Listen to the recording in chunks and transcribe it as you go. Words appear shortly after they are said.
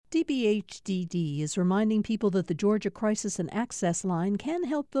CBHDD is reminding people that the Georgia Crisis and Access Line can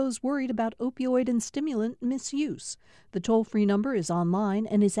help those worried about opioid and stimulant misuse. The toll-free number is online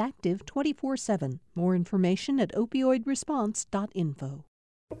and is active 24/7. More information at opioidresponse.info.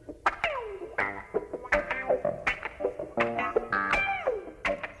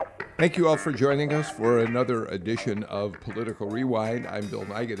 Thank you all for joining us for another edition of Political Rewind. I'm Bill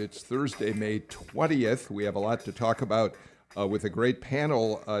Nigut. It's Thursday, May 20th. We have a lot to talk about with a great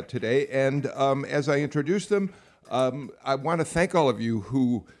panel today. And as I introduce them, I want to thank all of you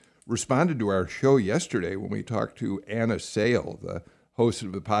who responded to our show yesterday when we talked to Anna Sale, the host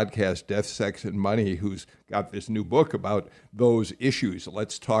of the podcast Death, Sex, and Money, who's got this new book about those issues.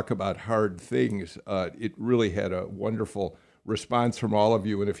 Let's talk about hard things. It really had a wonderful response from all of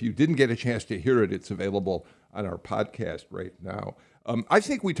you. And if you didn't get a chance to hear it, it's available on our podcast right now. I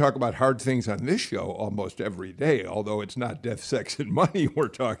think we talk about hard things on this show almost every day, although it's not death, sex, and money we're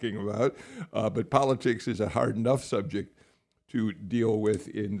talking about. But politics is a hard enough subject to deal with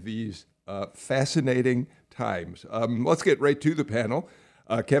in these fascinating times. Let's get right to the panel.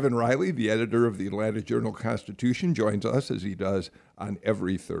 Kevin Riley, the editor of the Atlanta Journal-Constitution, joins us as he does on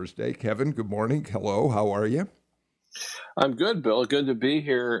every Thursday. Kevin, good morning. Hello, how are you? I'm good, Bill. Good to be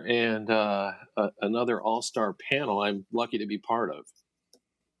here, and another all-star panel I'm lucky to be part of.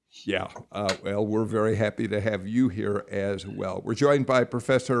 Yeah, well, we're very happy to have you here as well. We're joined by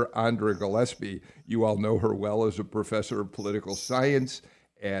Professor Andra Gillespie. You all know her well as a professor of political science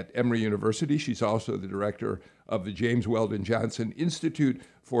at Emory University. She's also the director of the James Weldon Johnson Institute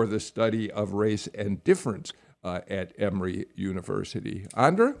for the Study of Race and Difference at Emory University.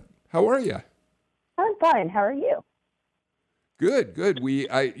 Andra, how are you? I'm fine. How are you? Good.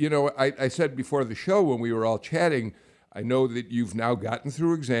 I said before the show when we were all chatting, I know that you've now gotten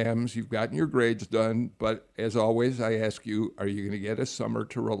through exams, you've gotten your grades done, but as always, I ask you, are you going to get a summer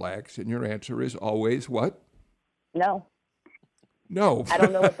to relax? And your answer is always what? No. No. I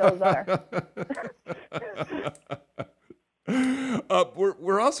don't know what those are.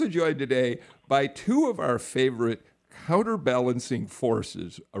 We're also joined today by two of our favorite counterbalancing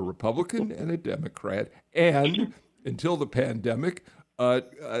forces, a Republican and a Democrat, and until the pandemic,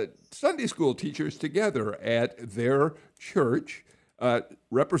 Sunday school teachers together at their church.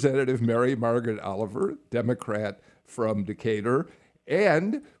 Representative Mary Margaret Oliver, Democrat from Decatur,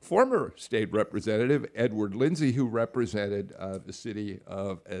 and former state representative Edward Lindsay, who represented the city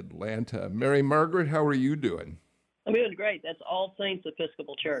of Atlanta. Mary Margaret, how are you doing? I'm doing great. That's All Saints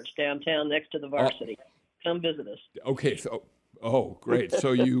Episcopal Church downtown next to the varsity. Come visit us. Okay, great.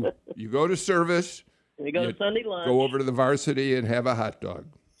 So you go to service. We go to Sunday lunch. Go over to the varsity and have a hot dog.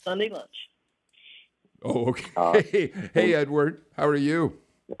 Sunday lunch. Oh, okay. Hey, Edward, how are you?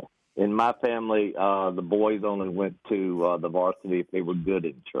 In my family, the boys only went to the varsity if they were good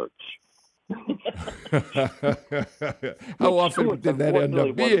in church. How often did that end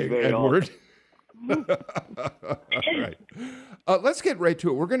up being, Edward? All right. Let's get right to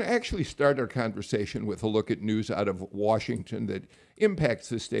it. We're going to actually start our conversation with a look at news out of Washington that impacts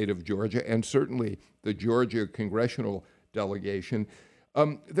the state of Georgia and certainly the Georgia congressional delegation.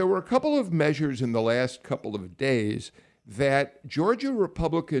 There were a couple of measures in the last couple of days that Georgia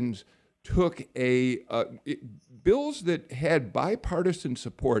Republicans took bills that had bipartisan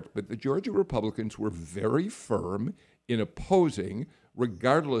support, but the Georgia Republicans were very firm in opposing,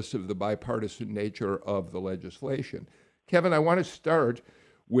 regardless of the bipartisan nature of the legislation. Kevin, I want to start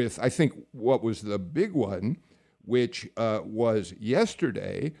with, I think, what was the big one, which was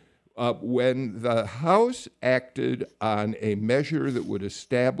yesterday when the House acted on a measure that would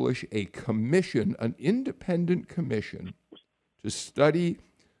establish a commission, an independent commission, to study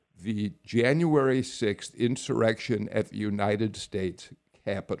the January 6th insurrection at the United States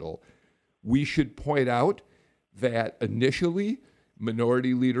Capitol. We should point out that initially,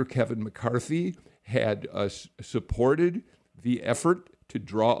 Minority Leader Kevin McCarthy had supported the effort to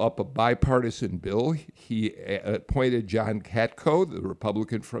draw up a bipartisan bill. He appointed John Katko, the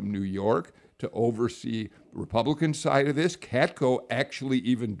Republican from New York, to oversee the Republican side of this. Katko actually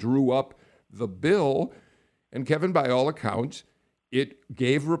even drew up the bill. And Kevin, by all accounts, it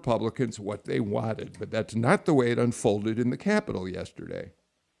gave Republicans what they wanted. But that's not the way it unfolded in the Capitol yesterday.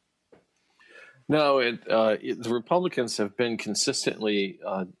 No, the Republicans have been consistently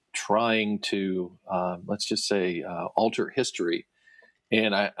trying to, let's just say, alter history.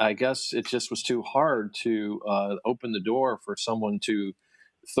 And I guess it just was too hard to open the door for someone to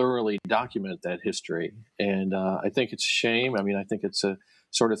thoroughly document that history. And I think it's a shame. I mean, I think it's a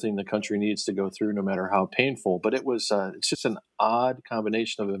sort of thing the country needs to go through no matter how painful. But it's just an odd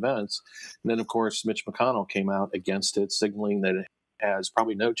combination of events. And then, of course, Mitch McConnell came out against it, signaling that it has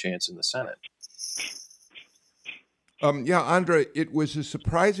probably no chance in the Senate. Yeah, Andra, it was a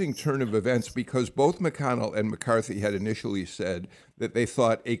surprising turn of events because both McConnell and McCarthy had initially said that they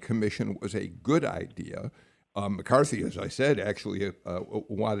thought a commission was a good idea. McCarthy, as I said, actually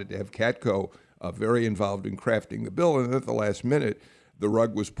wanted to have Katko very involved in crafting the bill, and at the last minute, the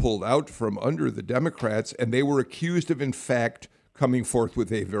rug was pulled out from under the Democrats, and they were accused of, in fact, coming forth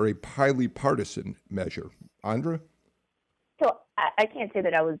with a very highly partisan measure. Andra? So I can't say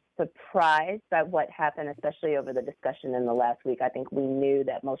that I was surprised by what happened, especially over the discussion in the last week. I think we knew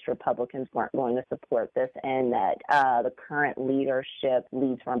that most Republicans weren't going to support this and that the current leadership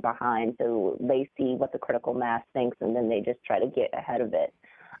leads from behind. So they see what the critical mass thinks and then they just try to get ahead of it.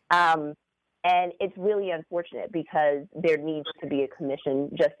 And it's really unfortunate because there needs to be a commission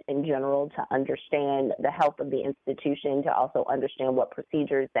just in general to understand the health of the institution, to also understand what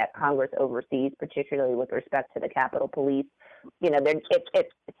procedures that Congress oversees, particularly with respect to the Capitol Police. You know,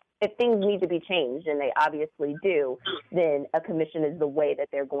 if things need to be changed, and they obviously do, then a commission is the way that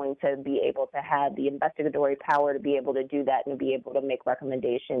they're going to be able to have the investigatory power to be able to do that and be able to make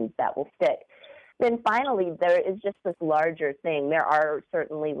recommendations that will stick. Then finally, there is just this larger thing. There are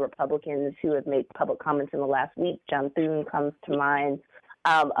certainly Republicans who have made public comments in the last week. John Thune comes to mind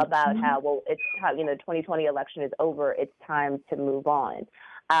about how, well, it's how, 2020 election is over. It's time to move on.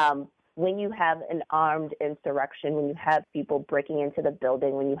 When you have an armed insurrection, when you have people breaking into the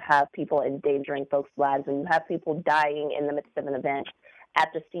building, when you have people endangering folks' lives, when you have people dying in the midst of an event at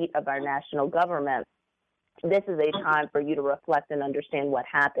the seat of our national government, this is a time for you to reflect and understand what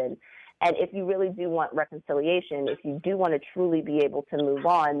happened. And if you really do want reconciliation, if you do want to truly be able to move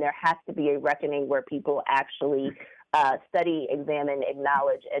on, there has to be a reckoning where people actually study, examine,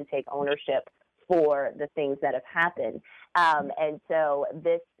 acknowledge, and take ownership for the things that have happened. And so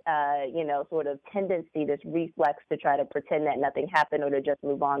this, sort of tendency, this reflex to try to pretend that nothing happened or to just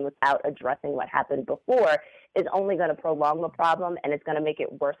move on without addressing what happened before is only going to prolong the problem, and it's going to make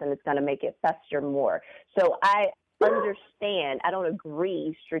it worse, and it's going to make it fester more. So I understand, I don't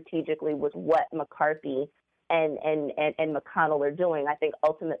agree strategically with what McCarthy and McConnell are doing. I think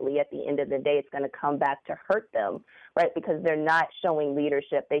ultimately at the end of the day, it's going to come back to hurt them, right? Because they're not showing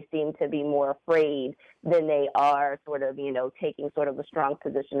leadership. They seem to be more afraid than they are sort of, taking sort of a strong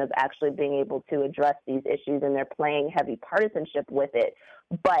position of actually being able to address these issues, and they're playing heavy partisanship with it.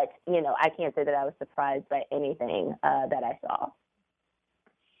 But, I can't say that I was surprised by anything that I saw.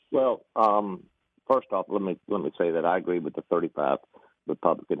 Well, first off, let me say that I agree with the 35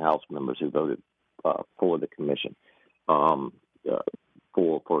 Republican House members who voted for the commission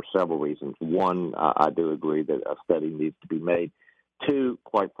for several reasons. One, I do agree that a study needs to be made. Two,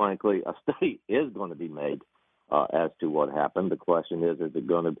 quite frankly, a study is going to be made as to what happened. The question is it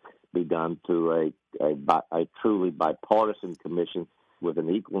going to be done through a truly bipartisan commission with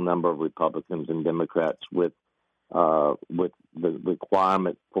an equal number of Republicans and Democrats with the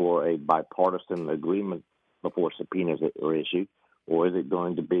requirement for a bipartisan agreement before subpoenas are issued, or is it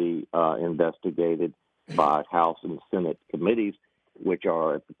going to be investigated by House and Senate committees, which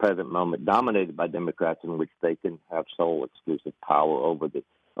are at the present moment dominated by Democrats, in which they can have sole exclusive power over the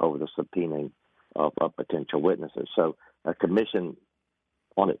subpoenaing of potential witnesses. So a commission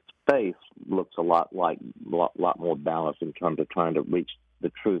on its face looks a lot more balanced in terms of trying to reach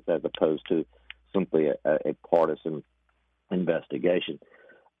the truth as opposed to simply a partisan investigation.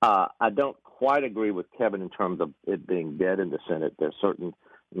 I don't quite agree with Kevin in terms of it being dead in the Senate. There's a certain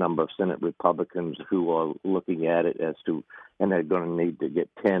number of Senate Republicans who are looking at it and they're going to need to get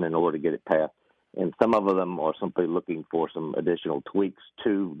 10 in order to get it passed. And some of them are simply looking for some additional tweaks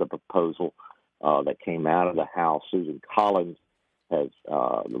to the proposal that came out of the House. Susan Collins has,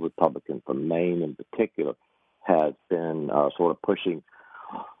 the Republican from Maine in particular, has been sort of pushing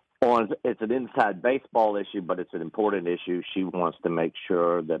on. It's an inside baseball issue, but it's an important issue. She wants to make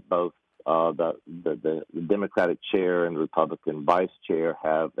sure that both the Democratic chair and the Republican vice chair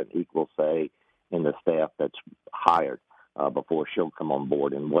have an equal say in the staff that's hired before she'll come on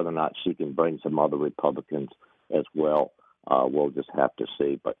board. And whether or not she can bring some other Republicans as well, we'll just have to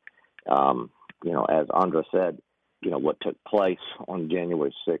see. But, as Andra said, what took place on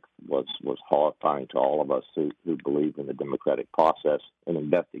January 6th was horrifying to all of us who believe in the democratic process. An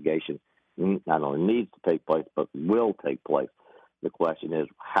investigation not only needs to take place, but will take place. The question is,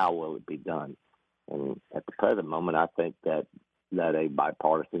 how will it be done? And at the present moment, I think that a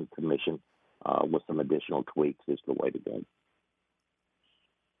bipartisan commission with some additional tweaks is the way to go.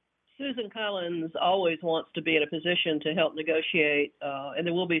 Susan Collins always wants to be in a position to help negotiate, and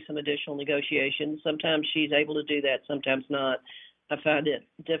there will be some additional negotiations. Sometimes she's able to do that, sometimes not. I find it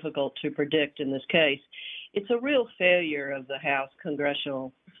difficult to predict in this case. it's a real failure of the House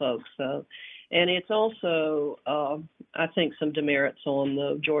congressional folks. And it's also, I think, some demerits on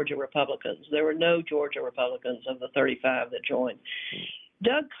the Georgia Republicans. There were no Georgia Republicans of the 35 that joined.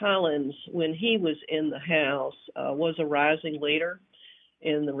 Doug Collins, when he was in the House, was a rising leader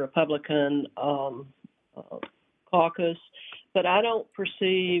in the Republican caucus, but I don't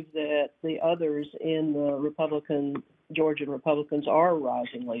perceive that the others in the Georgian Republicans are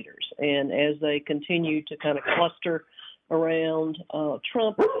rising leaders. And as they continue to kind of cluster around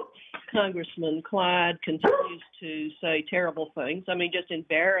Trump, Congressman Clyde continues to say terrible things. I mean, just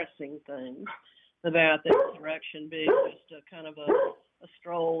embarrassing things about the insurrection being just a kind of a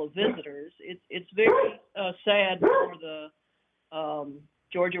stroll of visitors. It's very sad for the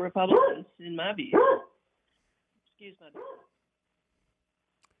Georgia Republicans, in my view. Excuse my dog.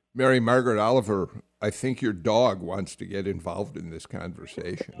 Mary Margaret Oliver, I think your dog wants to get involved in this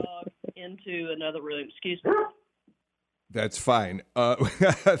conversation. Dog into another room. Excuse me. That's fine.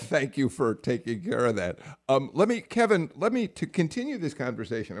 Thank you for taking care of that. Kevin, to continue this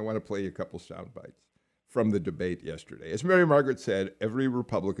conversation, I want to play you a couple sound bites from the debate yesterday. As Mary Margaret said, every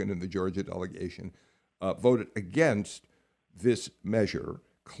Republican in the Georgia delegation voted against this measure,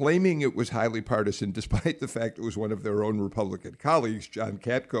 claiming it was highly partisan, despite the fact it was one of their own Republican colleagues, John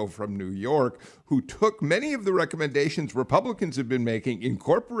Katko from New York, who took many of the recommendations Republicans have been making,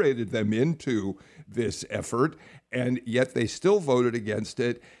 incorporated them into this effort, and yet they still voted against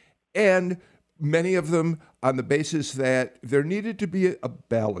it, and many of them on the basis that there needed to be a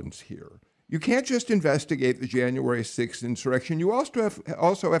balance here. You can't just investigate the January 6th insurrection. You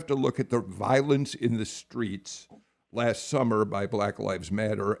also have to look at the violence in the streets last summer by Black Lives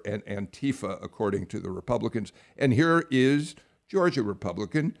Matter and Antifa, according to the Republicans. And here is Georgia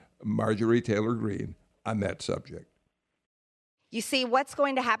Republican Marjorie Taylor Greene on that subject. You see, what's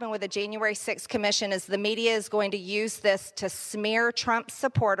going to happen with the January 6th commission is the media is going to use this to smear Trump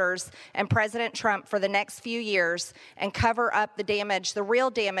supporters and President Trump for the next few years and cover up the damage, the real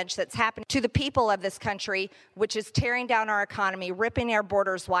damage that's happened to the people of this country, which is tearing down our economy, ripping our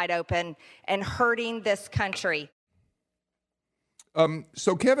borders wide open, and hurting this country.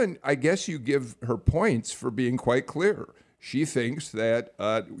 So, Kevin, I guess you give her points for being quite clear. She thinks that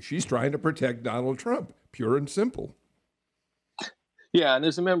she's trying to protect Donald Trump, pure and simple. Yeah, and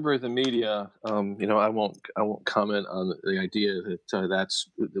as a member of the media, I won't comment on the idea that that's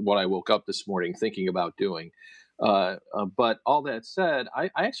what I woke up this morning thinking about doing. But all that said, I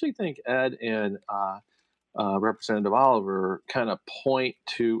actually think Ed and Representative Oliver kind of point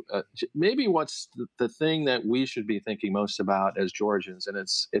to maybe what's the thing that we should be thinking most about as Georgians, and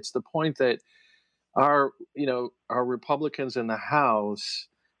it's the point that our Republicans in the House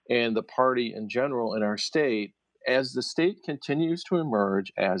and the party in general in our state, as the state continues to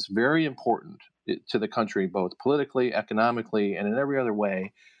emerge as very important to the country, both politically, economically, and in every other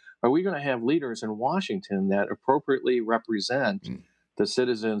way, are we going to have leaders in Washington that appropriately represent the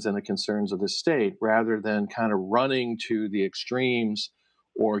citizens and the concerns of the state, rather than kind of running to the extremes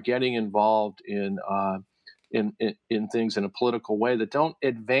or getting involved in things in a political way that don't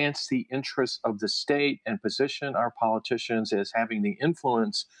advance the interests of the state and position our politicians as having the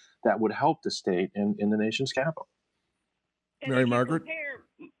influence that would help the state in the nation's capital. And Mary if you Margaret?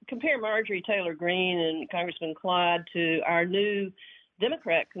 Compare Marjorie Taylor Greene and Congressman Clyde to our new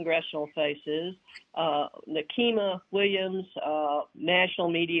Democrat congressional faces, Nikema Williams, national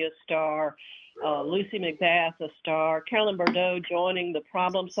media star, Lucy McBath, a star, Carolyn Bordeaux joining the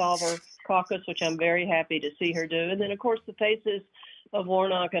Problem Solver Caucus, which I'm very happy to see her do. And then, of course, the faces of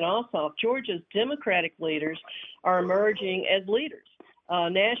Warnock and Ossoff. Georgia's Democratic leaders are emerging as leaders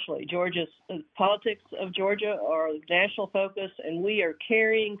nationally. Georgia's politics of Georgia are national focus, and we are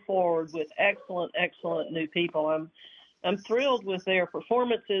carrying forward with excellent new people. I'm thrilled with their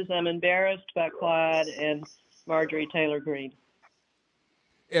performances. I'm embarrassed by Clyde and Marjorie Taylor Greene.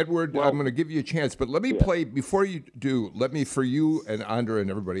 Edward, I'm going to give you a chance, but let me play, before you do, for you and Andra and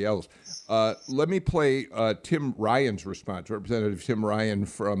everybody else, let me play Tim Ryan's response, Representative Tim Ryan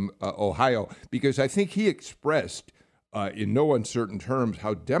from Ohio, because I think he expressed in no uncertain terms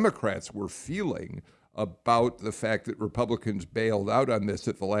how Democrats were feeling about the fact that Republicans bailed out on this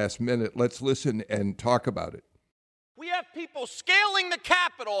at the last minute. Let's listen and talk about it. We have people scaling the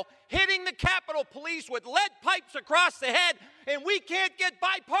Capitol, hitting the Capitol Police with lead pipes across the head, and we can't get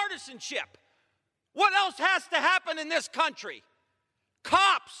bipartisanship. What else has to happen in this country?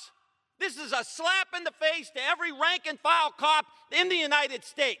 Cops. This is a slap in the face to every rank and file cop in the United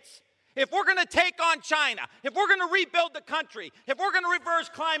States. If we're going to take on China, if we're going to rebuild the country, if we're going to reverse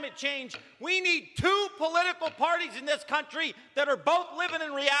climate change, we need two political parties in this country that are both living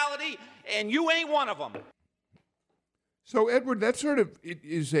in reality, and you ain't one of them. So, Edward, that sort of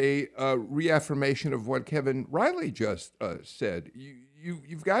is a reaffirmation of what Kevin Riley just said.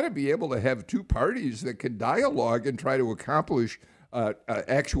 You've got to be able to have two parties that can dialogue and try to accomplish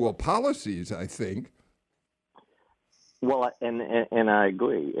actual policies, I think. Well, and I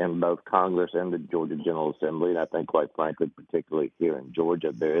agree. In both Congress and the Georgia General Assembly, and I think, quite frankly, particularly here in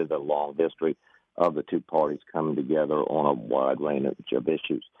Georgia, there is a long history of the two parties coming together on a wide range of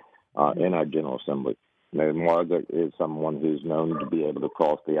issues in our General Assembly. Mary Margaret is someone who's known to be able to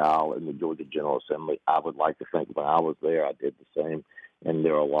cross the aisle in the Georgia General Assembly. I would like to think when I was there, I did the same. And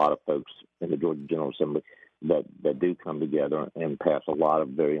there are a lot of folks in the Georgia General Assembly that do come together and pass a lot of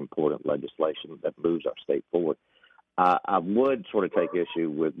very important legislation that moves our state forward. I would sort of take issue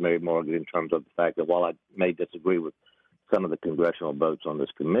with Mary Margaret in terms of the fact that while I may disagree with some of the congressional votes on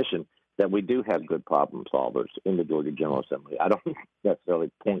this commission, that we do have good problem solvers in the Georgia General Assembly. I don't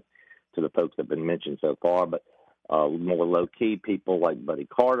necessarily point to the folks that have been mentioned so far, but more low-key people like Buddy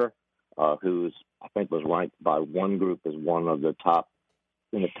Carter, who's I think was ranked by one group as one of the top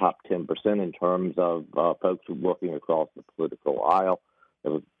 10% in terms of folks who are working across the political aisle. It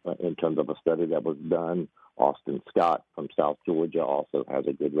was in terms of a study that was done. Austin Scott from South Georgia also has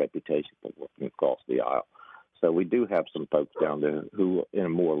a good reputation for working across the aisle. So we do have some folks down there who, in a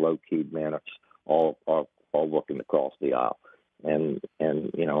more low-key manner, are working across the aisle. And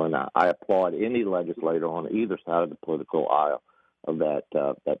I applaud any legislator on either side of the political aisle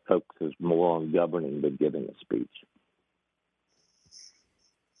that focuses more on governing than giving a speech.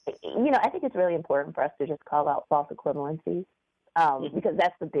 I think it's really important for us to just call out false equivalencies because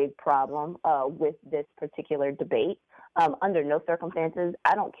that's the big problem with this particular debate. Under no circumstances,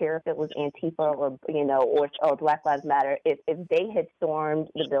 I don't care if it was Antifa or Black Lives Matter. If they had stormed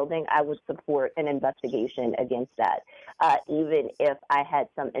the building, I would support an investigation against that, even if I had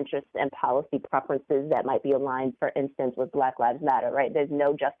some interest in policy preferences that might be aligned, for instance, with Black Lives Matter, right? There's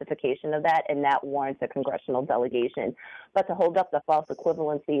no justification of that, and that warrants a congressional delegation. But to hold up the false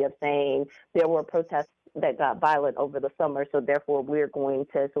equivalency of saying there were protests that got violent over the summer, so therefore we're going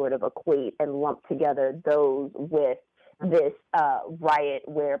to sort of equate and lump together those with this riot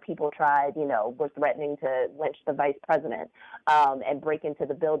where people were threatening to lynch the vice president and break into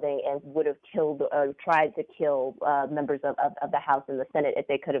the building and would have killed or tried to kill members of the House and the Senate if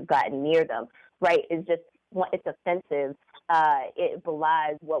they could have gotten near them, right? It's offensive. It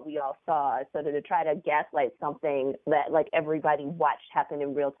belies what we all saw. So to try to gaslight something that like everybody watched happen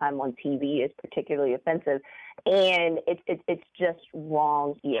in real time on TV is particularly offensive, and it's just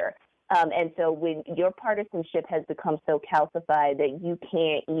wrong here. And so when your partisanship has become so calcified that you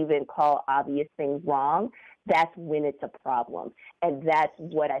can't even call obvious things wrong, that's when it's a problem. And that's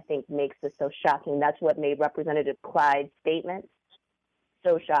what I think makes this so shocking. That's what made Representative Clyde's statements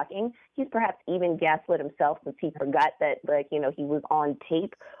so shocking. He's perhaps even gaslit himself since he forgot that, he was on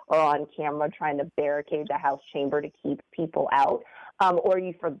tape or on camera trying to barricade the House chamber to keep people out. Or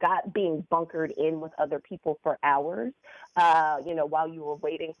you forgot being bunkered in with other people for hours, while you were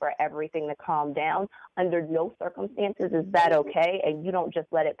waiting for everything to calm down. Under no circumstances is that okay, and you don't just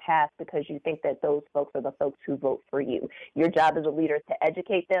let it pass because you think that those folks are the folks who vote for you. Your job as a leader is to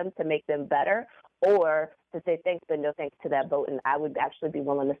educate them, to make them better, or to say thanks but no thanks to that vote, and I would actually be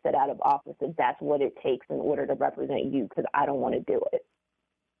willing to sit out of office if that's what it takes in order to represent you, because I don't want to do it.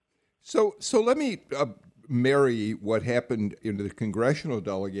 So let me marry what happened in the congressional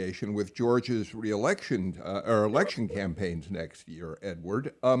delegation with Georgia's re-election or election campaigns next year,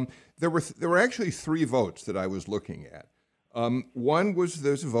 Edward. There were actually three votes that I was looking at. One was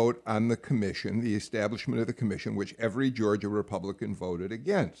there's a vote on the commission, the establishment of the commission, which every Georgia Republican voted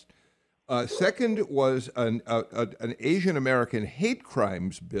against. Second was an Asian American hate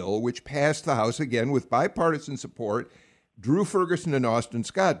crimes bill, which passed the House again with bipartisan support. Drew Ferguson and Austin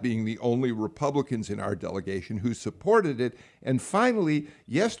Scott being the only Republicans in our delegation who supported it. And finally,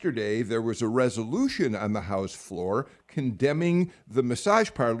 yesterday, there was a resolution on the House floor condemning the massage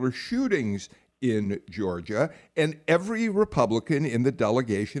parlor shootings in Georgia, and every Republican in the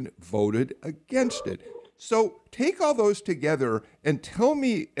delegation voted against it. So take all those together and tell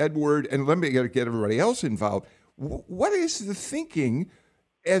me, Edward, and let me get everybody else involved, what is the thinking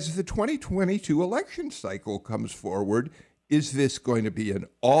as the 2022 election cycle comes forward? Is this going to be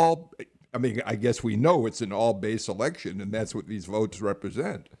I guess we know it's an all-base election, and that's what these votes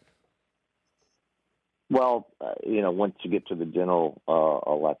represent. Well, once you get to the general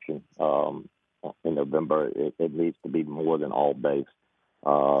election in November, it needs to be more than all-base.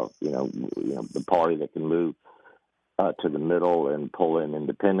 The party that can move to the middle and pull in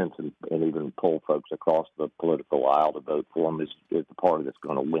independents and even pull folks across the political aisle to vote for them is the party that's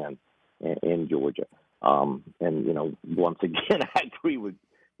going to win in Georgia. And, once again, I agree with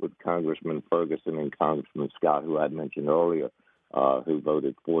Congressman Ferguson and Congressman Scott, who I mentioned earlier, who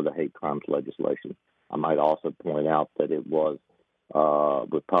voted for the hate crimes legislation. I might also point out that it was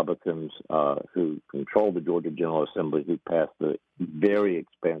Republicans who controlled the Georgia General Assembly who passed the very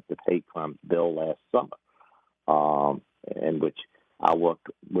expensive hate crimes bill last summer, in which I worked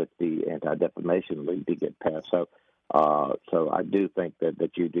with the Anti-Defamation League to get passed. So I do think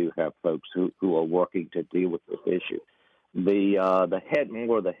that you do have folks who are working to deal with this issue. The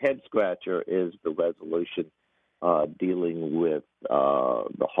head scratcher is the resolution dealing with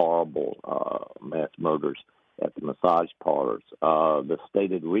the horrible mass murders at the massage parlors. The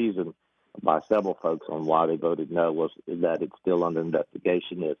stated reason by several folks on why they voted no was that it's still under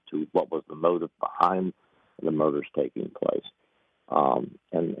investigation as to what was the motive behind the murders taking place.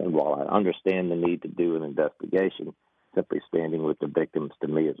 And while I understand the need to do an investigation, simply standing with the victims to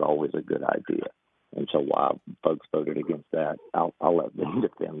me is always a good idea. And so while folks voted against that, I'll let them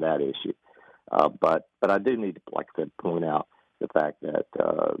defend that issue. But I do need to, like I said, point out the fact that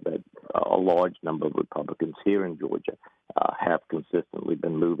a large number of Republicans here in Georgia have consistently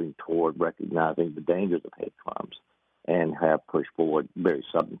been moving toward recognizing the dangers of hate crimes and have pushed forward very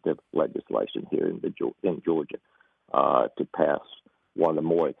substantive legislation here in Georgia to pass one of the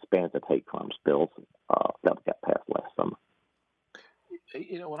more expansive hate crimes bills that got passed last summer.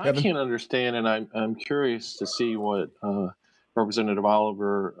 What I can't understand, and I'm curious to see what Representative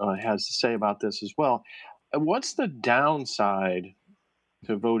Oliver has to say about this as well. What's the downside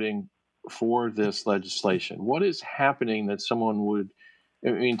to voting for this legislation? What is happening that someone would?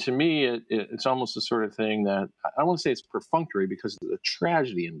 I mean, to me, it's almost the sort of thing that I don't want to say it's perfunctory because of the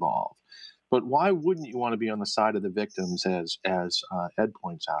tragedy involved. But why wouldn't you want to be on the side of the victims, as Ed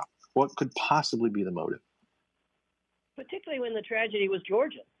points out? What could possibly be the motive? Particularly when the tragedy was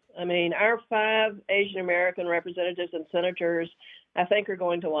Georgia. I mean, our 5 Asian American representatives and senators, I think, are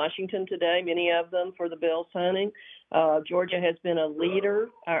going to Washington today, many of them for the bill signing. Georgia has been a leader.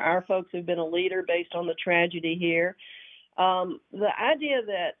 Our folks have been a leader based on the tragedy here. The idea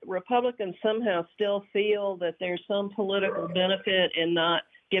that Republicans somehow still feel that there's some political benefit in not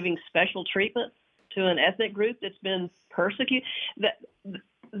giving special treatment to an ethnic group that's been persecuted,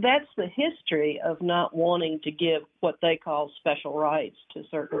 that's the history of not wanting to give what they call special rights to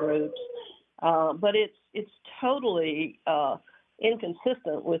certain groups. But it's totally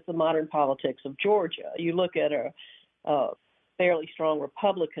inconsistent with the modern politics of Georgia. You look at a fairly strong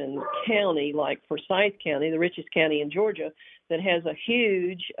Republican county like Forsyth County, the richest county in Georgia, that has a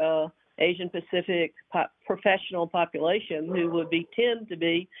huge Asian Pacific professional population who would tend to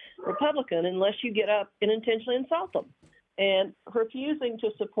be Republican unless you get up and intentionally insult them. And refusing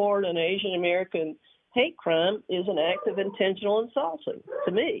to support an Asian American hate crime is an act of intentional insulting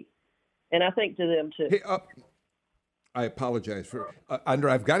to me, and I think to them too. Hey, I apologize for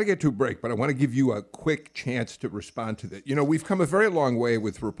Andra. I've got to get to a break, but I want to give you a quick chance to respond to that. We've come a very long way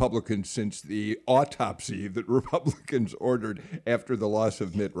with Republicans since the autopsy that Republicans ordered after the loss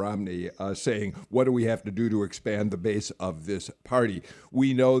of Mitt Romney, saying, what do we have to do to expand the base of this party?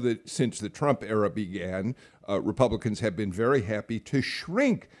 We know that since the Trump era began, Republicans have been very happy to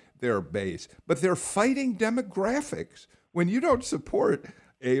shrink their base, but they're fighting demographics. When you don't support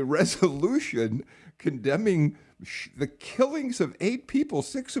a resolution condemning the killings of 8 people,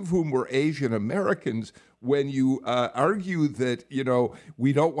 6 of whom were Asian Americans, when you argue that,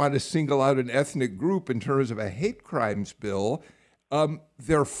 we don't want to single out an ethnic group in terms of a hate crimes bill,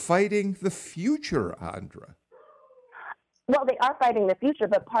 they're fighting the future, Andra. Well, they are fighting the future,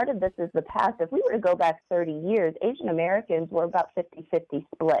 but part of this is the past. If we were to go back 30 years, Asian Americans were about 50-50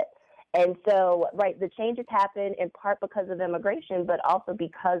 split. And so, right, the changes happened in part because of immigration, but also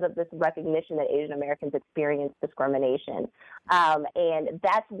because of this recognition that Asian Americans experience discrimination. And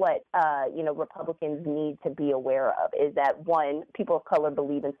that's what, Republicans need to be aware of, is that, one, people of color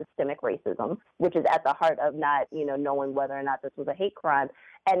believe in systemic racism, which is at the heart of not, knowing whether or not this was a hate crime.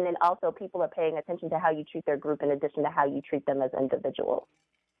 And then also people are paying attention to how you treat their group in addition to how you treat them as individuals.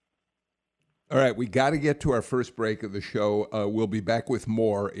 All right, we got to get to our first break of the show. We'll be back with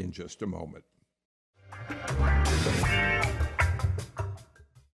more in just a moment.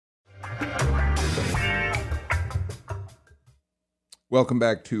 Welcome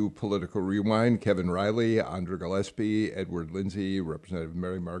back to Political Rewind. Kevin Riley, Andra Gillespie, Edward Lindsay, Representative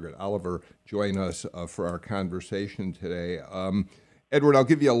Mary Margaret Oliver join us for our conversation today. Edward, I'll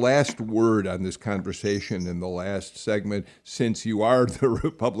give you a last word on this conversation in the last segment, since you are the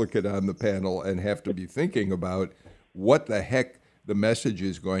Republican on the panel and have to be thinking about what the heck the message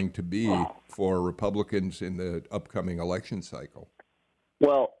is going to be for Republicans in the upcoming election cycle.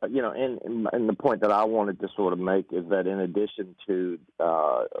 Well, and the point that I wanted to sort of make is that in addition to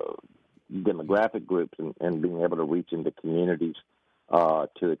demographic groups and being able to reach into communities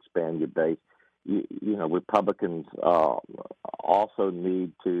to expand your base, Republicans also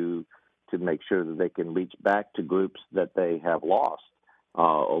need to make sure that they can reach back to groups that they have lost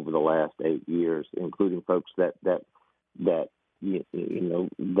over the last 8 years, including folks that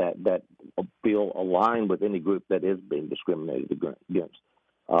feel aligned with any group that is being discriminated against.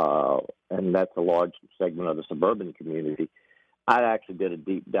 And that's a large segment of the suburban community. I actually did a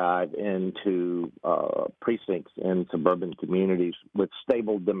deep dive into precincts in suburban communities with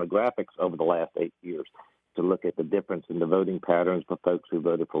stable demographics over the last 8 years to look at the difference in the voting patterns for folks who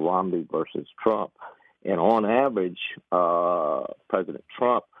voted for Romney versus Trump. And on average, President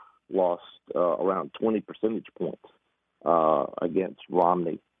Trump lost around 20 percentage points against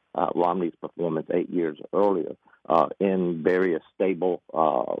Romney's performance 8 years earlier in various stable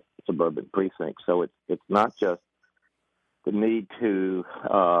suburban precincts. So it's not just the need to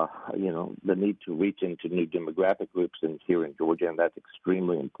reach into new demographic groups here in Georgia, and that's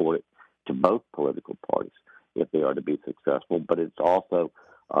extremely important to both political parties if they are to be successful. But it's also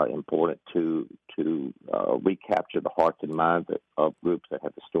important to recapture the hearts and minds of groups that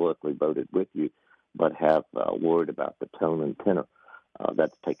have historically voted with you, but have worried about the tone and tenor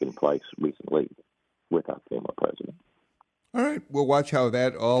that's taken place recently with our former president. All right, we'll watch how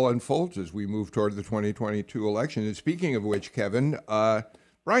that all unfolds as we move toward the 2022 election. And speaking of which, Kevin,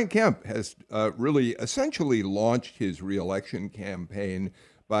 Brian Kemp has really essentially launched his reelection campaign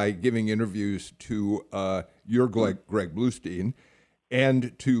by giving interviews to your Greg Bluestein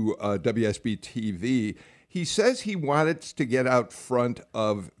and to WSB TV. He says he wanted to get out front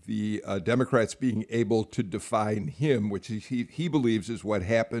of the Democrats being able to define him, which he believes is what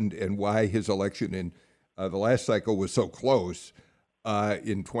happened and why his election in the last cycle was so close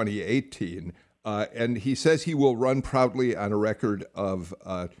in 2018. And he says he will run proudly on a record of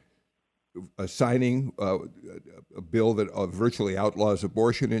signing a bill that virtually outlaws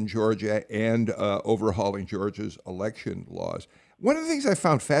abortion in Georgia and overhauling Georgia's election laws. One of the things I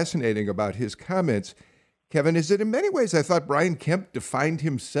found fascinating about his comments, Kevin, is that in many ways I thought Brian Kemp defined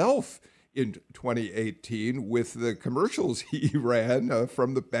himself in 2018 with the commercials he ran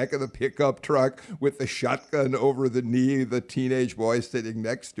from the back of the pickup truck with the shotgun over the knee, the teenage boy sitting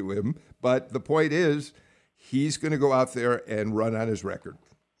next to him. But the point is, he's going to go out there and run on his record.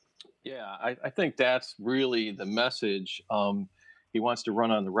 Yeah, I think that's really the message. He wants to run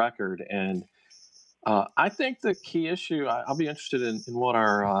on the record. And I think the key issue, I'll be interested in what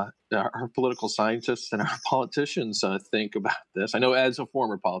our political scientists and our politicians think about this. I know Ed's a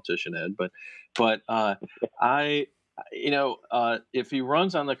former politician, Ed, but if he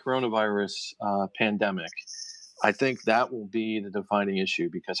runs on the coronavirus pandemic, I think that will be the defining issue,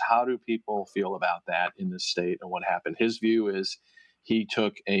 because how do people feel about that in this state and what happened? His view is he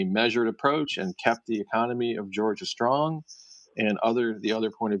took a measured approach and kept the economy of Georgia strong. And the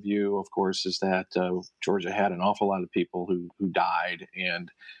other point of view, of course, is that Georgia had an awful lot of people who died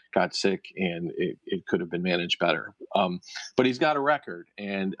and got sick, and it could have been managed better. But he's got a record,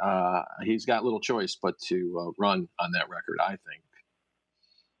 and he's got little choice but to run on that record, I think.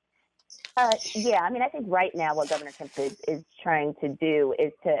 Yeah, I mean, I think right now what Governor Kemp is trying to do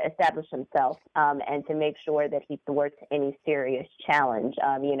is to establish himself and to make sure that he thwarts any serious challenge.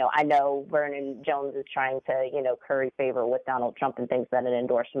 I know Vernon Jones is trying to, curry favor with Donald Trump and thinks that an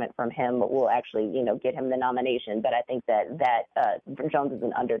endorsement from him will actually, get him the nomination. But I think that Jones is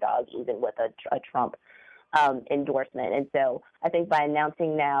an underdog even with a Trump endorsement. And so I think by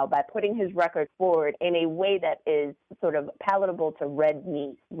putting his record forward in a way that is sort of palatable to red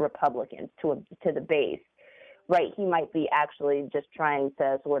meat Republicans, to the base, right, he might be actually just trying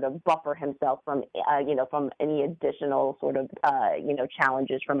to sort of buffer himself from any additional sort of,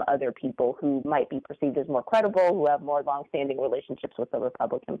 challenges from other people who might be perceived as more credible, who have more longstanding relationships with the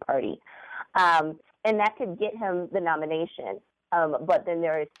Republican Party. And that could get him the nomination. But then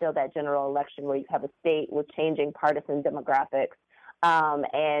there is still that general election where you have a state with changing partisan demographics,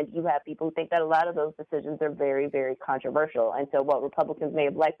 and you have people who think that a lot of those decisions are very, very controversial. And so what Republicans may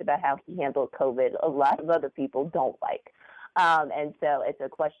have liked about how he handled COVID, a lot of other people don't like. And so it's a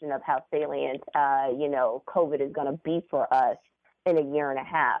question of how salient, COVID is going to be for us in a year and a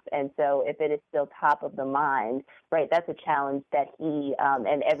half. And so if it is still top of the mind, right, that's a challenge that he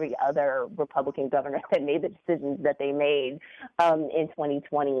and every other Republican governor that made the decisions that they made in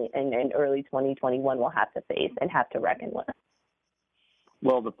 2020 and early 2021 will have to face and have to reckon with.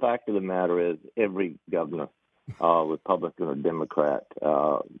 Well, the fact of the matter is every governor, Republican or Democrat,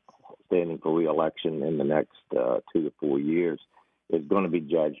 standing for re-election in the next 2 to 4 years is going to be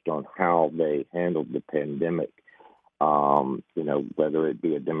judged on how they handled the pandemic. Whether it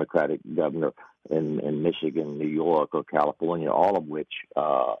be a Democratic governor in Michigan, New York, or California, all of which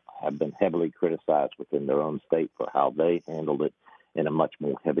have been heavily criticized within their own state for how they handled it in a much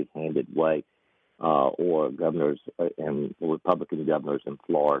more heavy-handed way, or governors and Republican governors in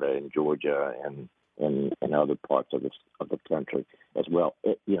Florida and Georgia and other parts of the country as well.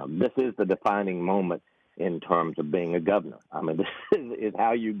 This is the defining moment in terms of being a governor. I mean, this is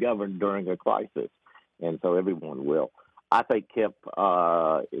how you govern during a crisis, and so everyone will. I think Kemp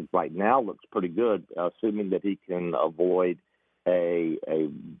right now looks pretty good, assuming that he can avoid a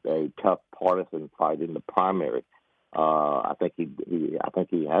tough partisan fight in the primary. I think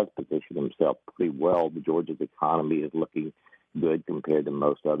he has positioned himself pretty well. Georgia's economy is looking good compared to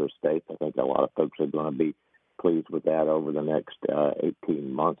most other states. I think a lot of folks are going to be pleased with that over the next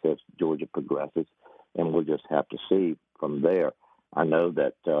 18 months as Georgia progresses, and we'll just have to see from there. I know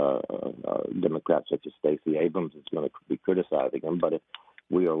that Democrats such as Stacey Abrams is going to be criticizing him, but if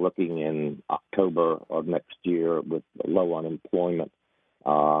we are looking in October of next year with low unemployment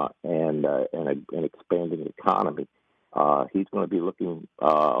and an expanding economy, he's going to be looking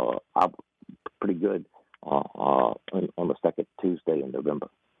pretty good on the second Tuesday in November.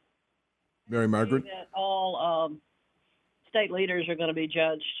 Mary Margaret? That all state leaders are going to be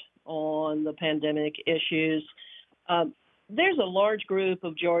judged on the pandemic issues. There's a large group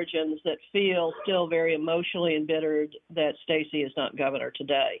of Georgians that feel still very emotionally embittered that Stacey is not governor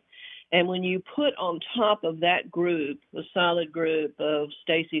today. And when you put on top of that group, the solid group of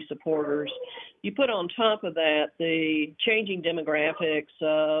Stacey supporters, you put on top of that the changing demographics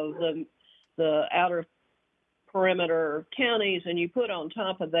of the outer perimeter counties, and you put on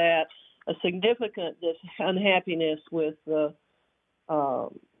top of that a significant unhappiness with the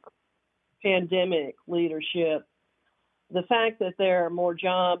pandemic leadership, the fact that there are more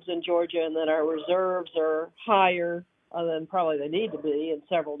jobs in Georgia and that our reserves are higher than probably they need to be in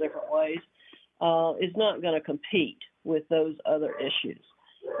several different ways is not going to compete with those other issues.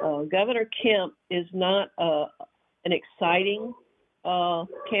 Governor Kemp is not an exciting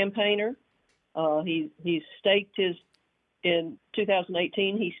campaigner. He staked in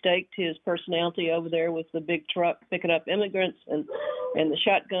 2018, he staked his personality over there with the big truck picking up immigrants and the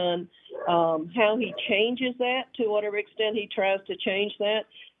shotgun. How he changes that, to whatever extent he tries to change that,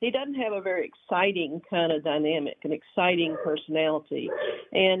 he doesn't have a very exciting kind of dynamic, an exciting personality.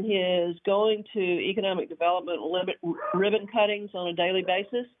 And his going to economic development ribbon cuttings on a daily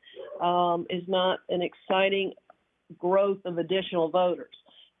basis is not an exciting growth of additional voters.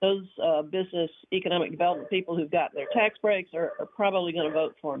 Those business economic development people who've got their tax breaks are probably going to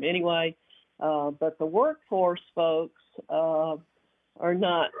vote for him anyway. But the workforce folks are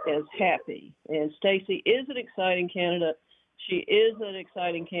not as happy. And Stacey is an exciting candidate. She is an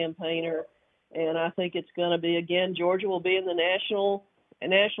exciting campaigner. And I think it's going to be, again, Georgia will be in the national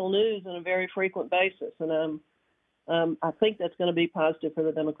news on a very frequent basis. And I think that's going to be positive for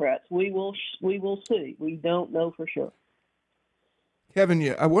the Democrats. We will see. We don't know for sure. Kevin,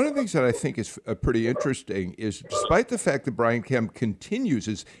 one of the things that I think is pretty interesting is, despite the fact that Brian Kemp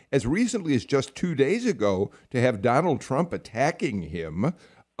continues, as recently as just 2 days ago, to have Donald Trump attacking him,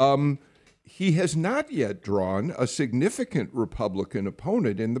 he has not yet drawn a significant Republican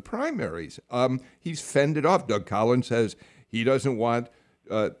opponent in the primaries. He's fended off. Doug Collins says he doesn't want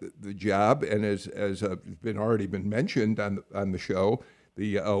the job, and as already been mentioned on the show,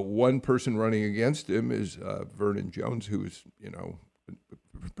 the one person running against him is Vernon Jones, who's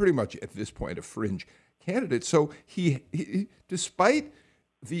pretty much at this point a fringe candidate. So he despite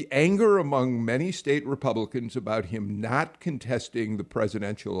the anger among many state Republicans about him not contesting the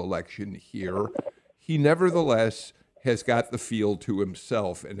presidential election here, he nevertheless has got the field to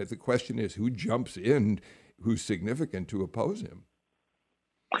himself. And the question is, who jumps in, who's significant to oppose him?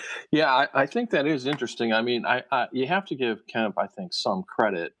 Yeah, I think that is interesting. I mean, you have to give Kemp, I think, some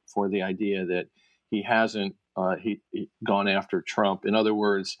credit for the idea that he hasn't he gone after Trump. In other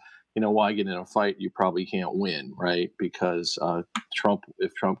words, why get in a fight you probably can't win, right? Because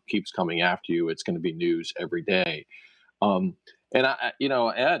if Trump keeps coming after you, it's going to be news every day. And Ed, I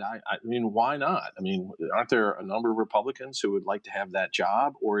mean, why not? I mean, aren't there a number of Republicans who would like to have that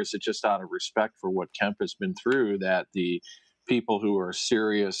job, or is it just out of respect for what Kemp has been through that the people who are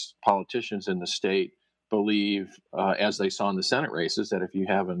serious politicians in the state believe, as they saw in the Senate races, that if you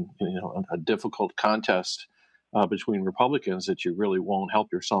have a difficult contest between Republicans, that you really won't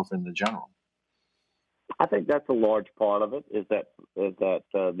help yourself in the general? I think that's a large part of it. Is that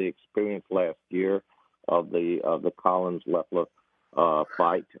the experience last year of the Collins Loeffler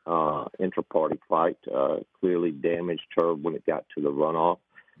fight, intra-party fight, clearly damaged her when it got to the runoff,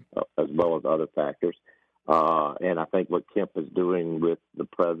 as well as other factors. And I think what Kemp is doing with the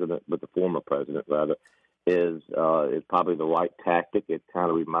former president, rather, is probably the right tactic. It kind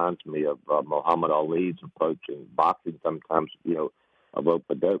of reminds me of Muhammad Ali's approach in boxing. Sometimes, a rope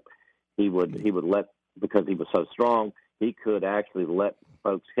a dope. He would let, because he was so strong, he could actually let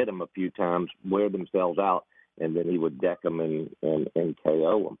folks hit him a few times, wear themselves out, and then he would deck them and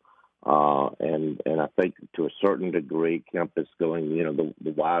KO them. And I think to a certain degree, Kemp is going.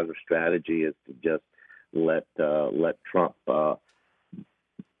 The wiser strategy is to just let Trump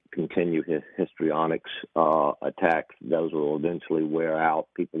continue his histrionics attacks. Those will eventually wear out.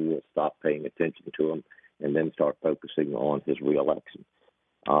 People will stop paying attention to him and then start focusing on his reelection.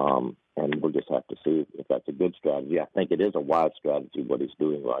 And we'll just have to see if that's a good strategy. I think it is a wise strategy what he's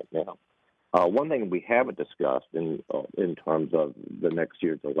doing right now. One thing we haven't discussed in terms of the next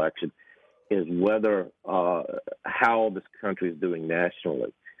year's election is whether how this country is doing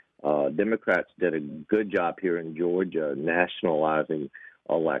nationally. Democrats did a good job here in Georgia nationalizing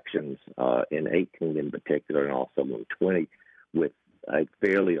elections in 18 in particular, and also in 20, with a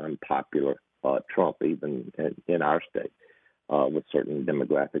fairly unpopular Trump even in our state, with certain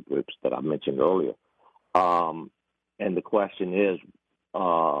demographic groups that I mentioned earlier. And the question is,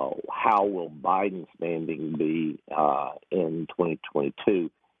 how will Biden's standing be in 2022,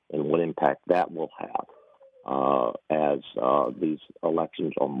 and what impact that will have as these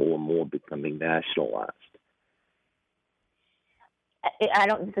elections are more and more becoming nationalized? I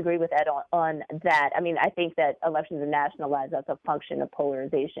don't disagree with Ed on that. I mean, I think that elections are nationalized as a function of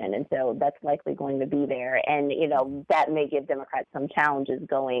polarization, and so that's likely going to be there. And, that may give Democrats some challenges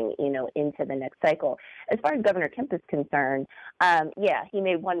going, into the next cycle. As far as Governor Kemp is concerned, he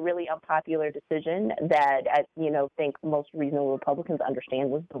made one really unpopular decision that I, think most reasonable Republicans understand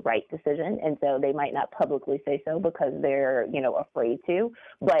was the right decision, and so they might not publicly say so because they're, afraid to.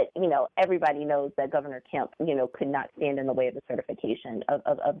 But, everybody knows that Governor Kemp, could not stand in the way of the certification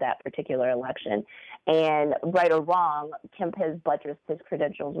of that particular election. And right or wrong, Kemp has buttressed his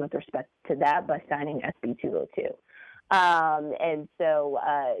credentials with respect to that by signing SB 202. And so,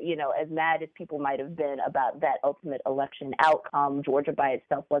 as mad as people might have been about that ultimate election outcome, Georgia by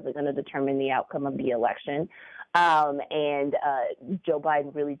itself wasn't going to determine the outcome of the election. And Joe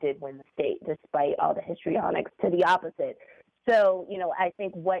Biden really did win the state, despite all the histrionics to the opposite. So, I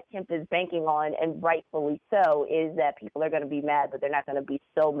think what Kemp is banking on, and rightfully so, is that people are going to be mad, but they're not going to be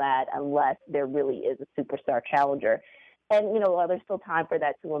so mad unless there really is a superstar challenger. And, while there's still time for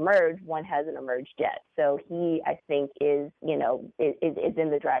that to emerge, one hasn't emerged yet. So he, I think, is in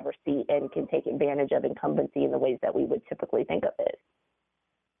the driver's seat and can take advantage of incumbency in the ways that we would typically think of it.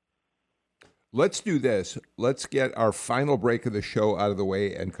 Let's do this. Let's get our final break of the show out of the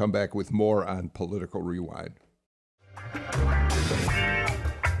way and come back with more on Political Rewind.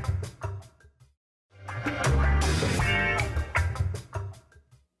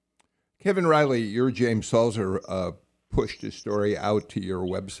 Kevin Riley, your James Salzer pushed a story out to your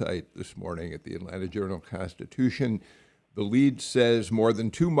website this morning at the Atlanta Journal-Constitution. The lead says more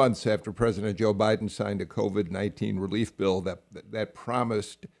than 2 months after President Joe Biden signed a COVID-19 relief bill that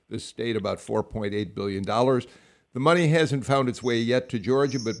promised the state about $4.8 billion. The money hasn't found its way yet to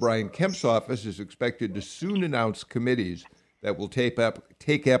Georgia, but Brian Kemp's office is expected to soon announce committees that will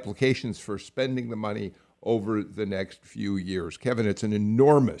take applications for spending the money over the next few years. Kevin, it's an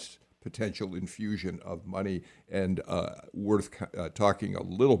enormous potential infusion of money and worth talking a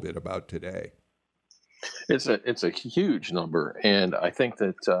little bit about today. It's a huge number, and I think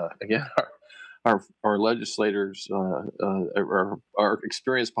that again, our legislators, our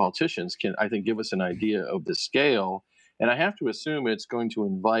experienced politicians can, I think, give us an idea of the scale. And I have to assume it's going to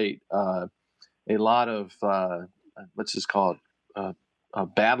invite a lot of let's just call it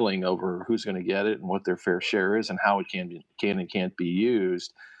battling over who's going to get it and what their fair share is and how it can and can't be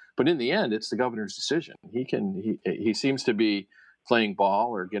used. But in the end, it's the governor's decision. He seems to be playing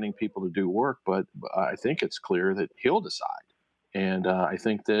ball or getting people to do work, but I think it's clear that he'll decide. And I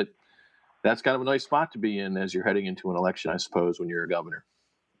think that's kind of a nice spot to be in as you're heading into an election, I suppose, when you're a governor.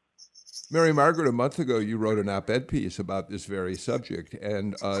 Mary Margaret, a month ago, you wrote an op-ed piece about this very subject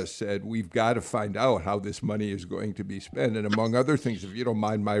and said, we've got to find out how this money is going to be spent. And among other things, if you don't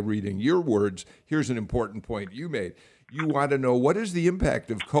mind my reading your words, here's an important point you made. You want to know, what is the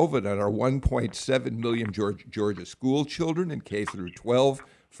impact of COVID on our 1.7 million Georgia school children in K through 12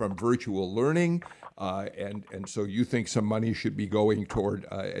 from virtual learning? And so you think some money should be going toward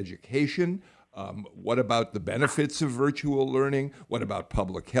education. What about the benefits of virtual learning? What about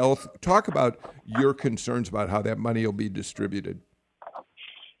public health? Talk about your concerns about how that money will be distributed.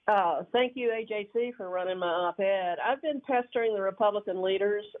 Thank you, AJC, for running my op-ed. I've been pestering the Republican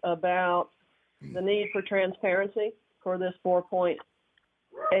leaders about the need for transparency for this $4.8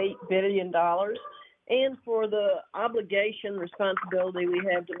 billion and for the obligation, responsibility we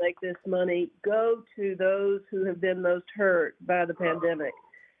have to make this money go to those who have been most hurt by the pandemic.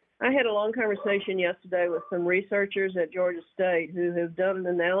 I had a long conversation yesterday with some researchers at Georgia State who have done an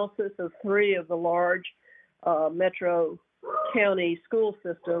analysis of 3 of the large metro county school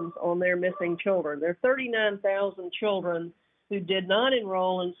systems on their missing children. There are 39,000 children who did not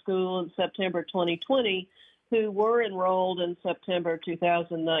enroll in school in September 2020 who were enrolled in September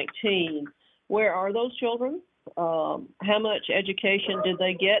 2019. Where are those children? How much education did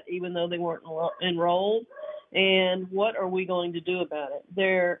they get even though they weren't enrolled? And what are we going to do about it?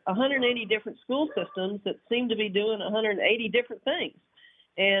 There are 180 different school systems that seem to be doing 180 different things.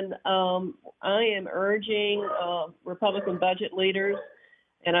 And I am urging Republican budget leaders,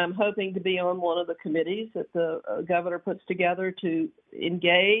 and I'm hoping to be on one of the committees that the governor puts together to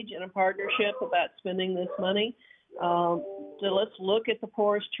engage in a partnership about spending this money. So let's look at the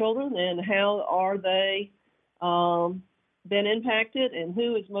poorest children and how are they been impacted and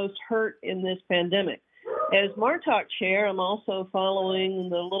who is most hurt in this pandemic. As MARTOC chair, I'm also following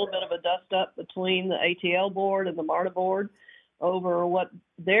the little bit of a dust-up between the ATL board and the MARTA board over what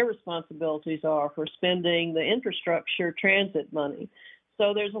their responsibilities are for spending the infrastructure transit money.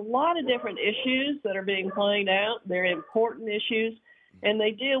 So there's a lot of different issues that are being played out. They're important issues, and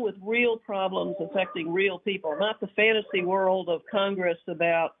they deal with real problems affecting real people, not the fantasy world of Congress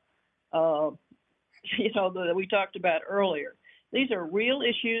about, that we talked about earlier. These are real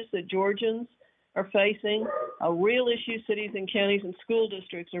issues that Georgians are facing, a real issue cities and counties and school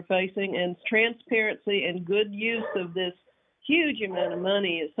districts are facing, and transparency and good use of this huge amount of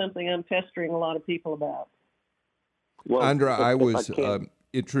money is something I'm pestering a lot of people about. Well, Andra, I was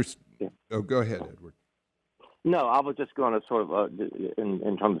interested. Yeah. Oh, go ahead, Edward. No, I was just going to sort of,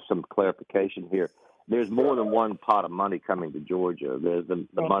 in terms of some clarification here, there's more than one pot of money coming to Georgia. There's the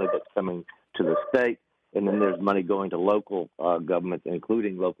money that's coming to the state, and then there's money going to local governments,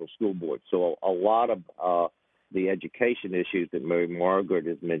 including local school boards. So a lot of the education issues that Mary Margaret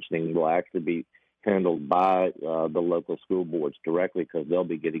is mentioning will actually be handled by the local school boards directly because they'll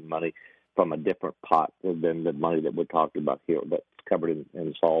be getting money from a different pot than the money that we're talking about here that's covered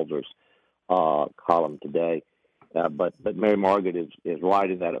in Salzer's column today. But Mary Margaret is right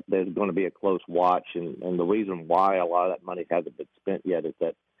in that there's going to be a close watch, and the reason why a lot of that money hasn't been spent yet is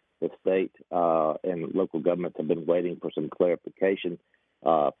that the state and local governments have been waiting for some clarification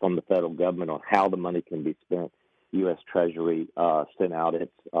from the federal government on how the money can be spent. U.S. Treasury sent out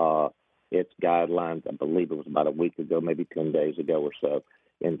its guidelines, I believe it was about a week ago, maybe 10 days ago or so,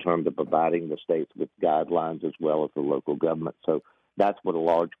 in terms of providing the states with guidelines as well as the local government. So that's what a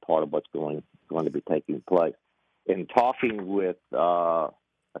large part of what's going to be taking place. In talking with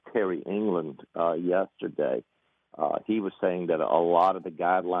Terry England yesterday, he was saying that a lot of the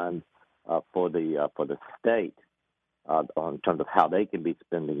guidelines for the state in terms of how they can be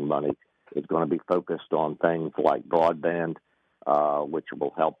spending money is going to be focused on things like broadband, which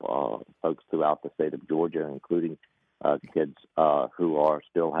will help folks throughout the state of Georgia, including kids who are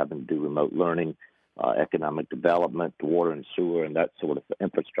still having to do remote learning, economic development, water and sewer, and that sort of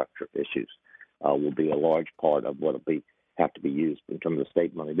infrastructure issues will be a large part of what will have to be used in terms of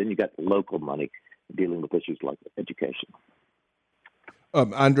state money. Then you got the local money dealing with issues like education.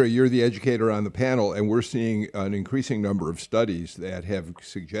 Andra, you're the educator on the panel, and we're seeing an increasing number of studies that have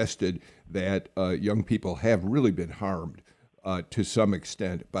suggested that young people have really been harmed to some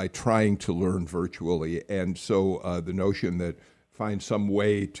extent by trying to learn virtually. And so the notion that find some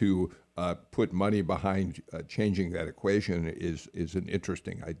way to put money behind changing that equation is an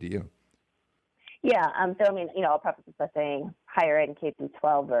interesting idea. Yeah, so I mean, I'll preface this by saying higher ed and K through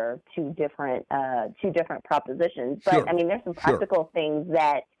 12 are two different propositions. But Sure. I mean, there's some practical things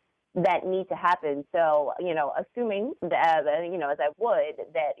that need to happen. So, assuming that, as I would,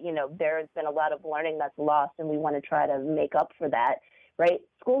 that, there's been a lot of learning that's lost and we want to try to make up for that, right?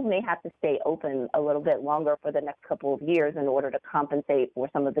 Schools may have to stay open a little bit longer for the next couple of years in order to compensate for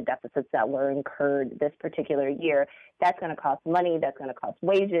some of the deficits that were incurred this particular year. That's going to cost money. That's going to cost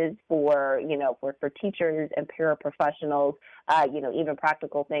wages for teachers and paraprofessionals, even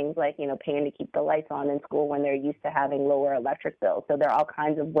practical things like, paying to keep the lights on in school when they're used to having lower electric bills. So there are all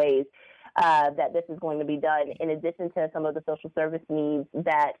kinds of ways that this is going to be done, in addition to some of the social service needs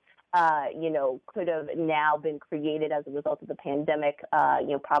that could have now been created as a result of the pandemic.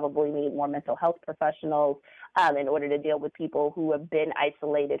 Probably need more mental health professionals in order to deal with people who have been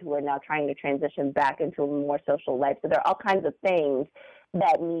isolated, who are now trying to transition back into a more social life. So there are all kinds of things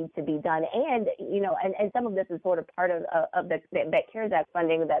that need to be done. And, and some of this is sort of part of that CARES Act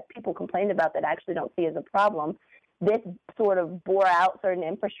funding that people complained about that I actually don't see as a problem. This sort of bore out certain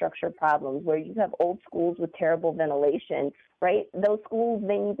infrastructure problems where you have old schools with terrible ventilation, right? Those schools,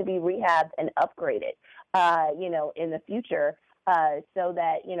 they need to be rehabbed and upgraded, in the future. So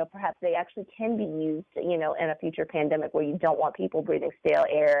that, perhaps they actually can be used, in a future pandemic where you don't want people breathing stale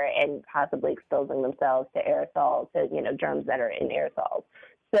air and possibly exposing themselves to aerosols, to, germs that are in aerosols.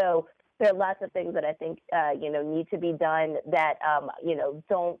 So there are lots of things that I think, need to be done that,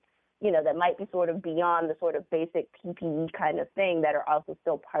 don't, that might be sort of beyond the sort of basic PPE kind of thing that are also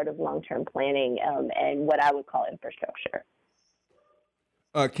still part of long-term planning and what I would call infrastructure.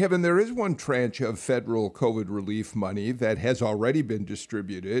 Kevin, there is one tranche of federal COVID relief money that has already been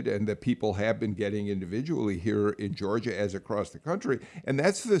distributed and that people have been getting individually here in Georgia as across the country, and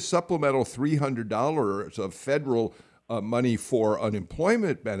that's the supplemental $300 of federal money for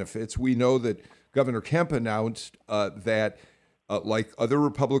unemployment benefits. We know that Governor Kemp announced that, like other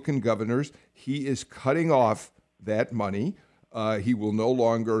Republican governors, he is cutting off that money. He will no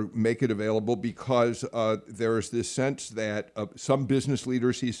longer make it available because there is this sense that some business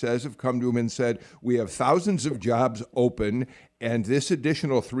leaders, he says, have come to him and said, we have thousands of jobs open, and this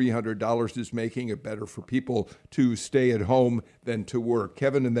additional $300 is making it better for people to stay at home than to work.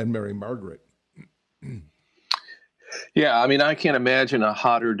 Kevin, and then Mary Margaret. Yeah, I mean, I can't imagine a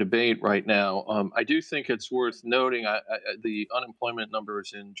hotter debate right now. I do think it's worth noting the unemployment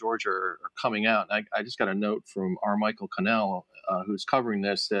numbers in Georgia are coming out. And I just got a note from our Michael Connell, who's covering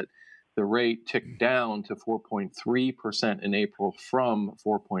this, that the rate ticked down to 4.3% in April from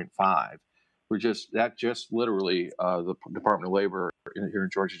 4.5. That just literally the Department of Labor here in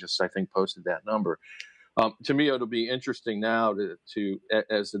Georgia just, I think, posted that number. To me, it'll be interesting now to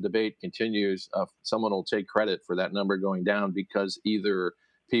as the debate continues, someone will take credit for that number going down because either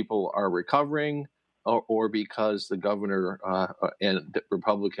people are recovering or because the governor and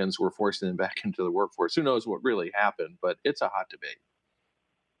Republicans were forcing them back into the workforce. Who knows what really happened, but it's a hot debate.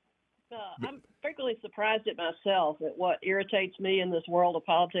 I'm frequently surprised at myself at what irritates me in this world of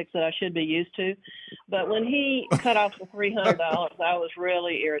politics that I should be used to. But when he cut off the $300, I was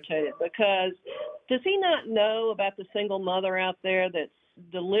really irritated because does he not know about the single mother out there that's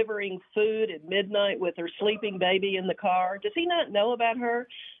delivering food at midnight with her sleeping baby in the car? Does he not know about her?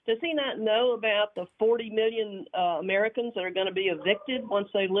 Does he not know about the 40 million Americans that are going to be evicted once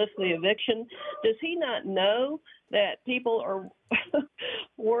they lift the eviction? Does he not know that people are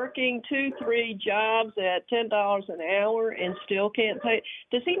working 2-3 jobs at $10 an hour and still can't pay?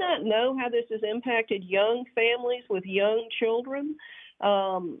 Does he not know how this has impacted young families with young children?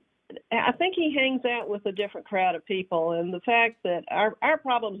 I think he hangs out with a different crowd of people, and the fact that our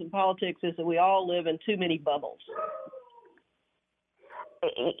problems in politics is that we all live in too many bubbles.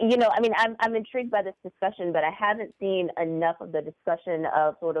 I'm intrigued by this discussion, but I haven't seen enough of the discussion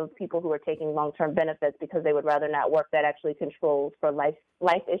of sort of people who are taking long-term benefits because they would rather not work that actually controls for life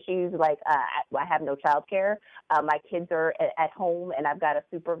issues. Like I have no child care. My kids are at home and I've got to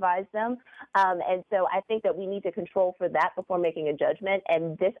supervise them. And so I think that we need to control for that before making a judgment.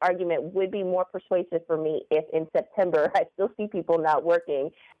 And this argument would be more persuasive for me if in September I still see people not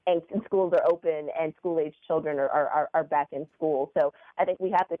working and schools are open and school-age children are back in school. So I think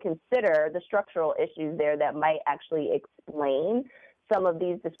we have to consider the structural issues there that might actually explain some of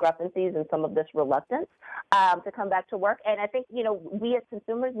these discrepancies and some of this reluctance to come back to work. And I think, we as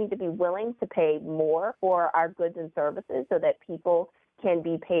consumers need to be willing to pay more for our goods and services so that people can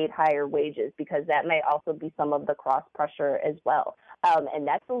be paid higher wages, because that may also be some of the cross pressure as well. And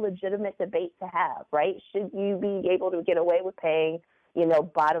that's a legitimate debate to have, right? Should you be able to get away with paying,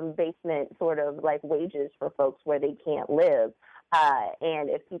 bottom basement sort of like wages for folks where they can't live? And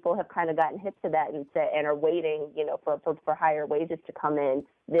if people have kind of gotten hip to that and are waiting, for higher wages to come in,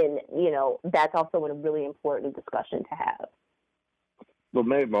 then, that's also a really important discussion to have. Well,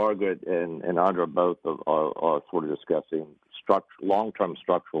 Mary Margaret and Andra both are sort of discussing long-term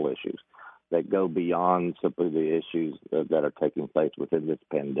structural issues that go beyond simply the issues that are taking place within this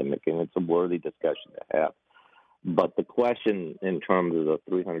pandemic, and it's a worthy discussion to have. But the question in terms of the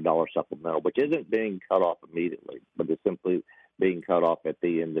 $300 supplemental, which isn't being cut off immediately, but is simply being cut off at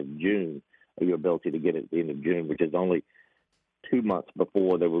the end of June, your ability to get it at the end of June, which is only 2 months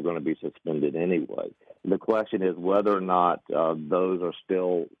before they were going to be suspended anyway. The question is whether or not those are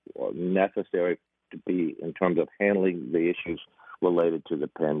still necessary to be in terms of handling the issues related to the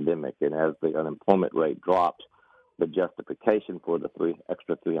pandemic. And as the unemployment rate drops, the justification for the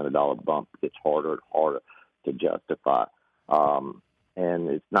extra $300 bump gets harder and harder to justify. And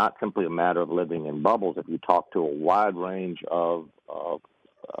it's not simply a matter of living in bubbles. If you talk to a wide range of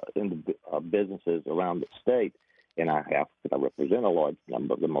businesses around the state, and I represent a large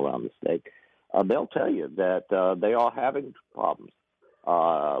number of them around the state, they'll tell you that they are having problems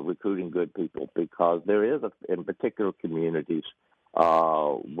recruiting good people, because there is, in particular communities,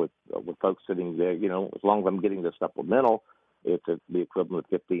 with folks sitting there, as long as I'm getting the supplemental, it's the equivalent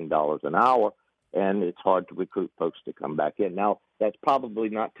of $15 an hour, and it's hard to recruit folks to come back in. Now, that's probably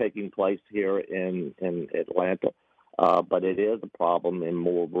not taking place here in Atlanta, but it is a problem in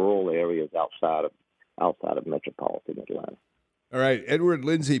more rural areas outside of metropolitan Atlanta. All right, Edward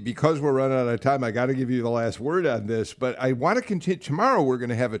Lindsay, because we're running out of time, I got to give you the last word on this, but I want to continue. Tomorrow we're going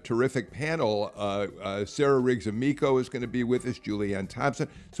to have a terrific panel. Sarah Riggs-Amico is going to be with us, Julianne Thompson.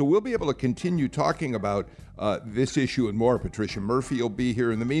 So we'll be able to continue talking about this issue and more. Patricia Murphy will be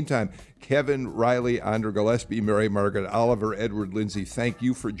here. In the meantime, Kevin Riley, Andra Gillespie, Mary Margaret Oliver, Edward Lindsay, thank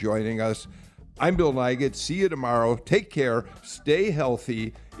you for joining us. I'm Bill Nigut. See you tomorrow. Take care. Stay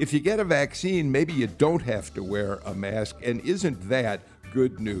healthy. If you get a vaccine, maybe you don't have to wear a mask. And isn't that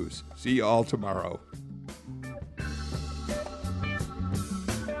good news? See you all tomorrow.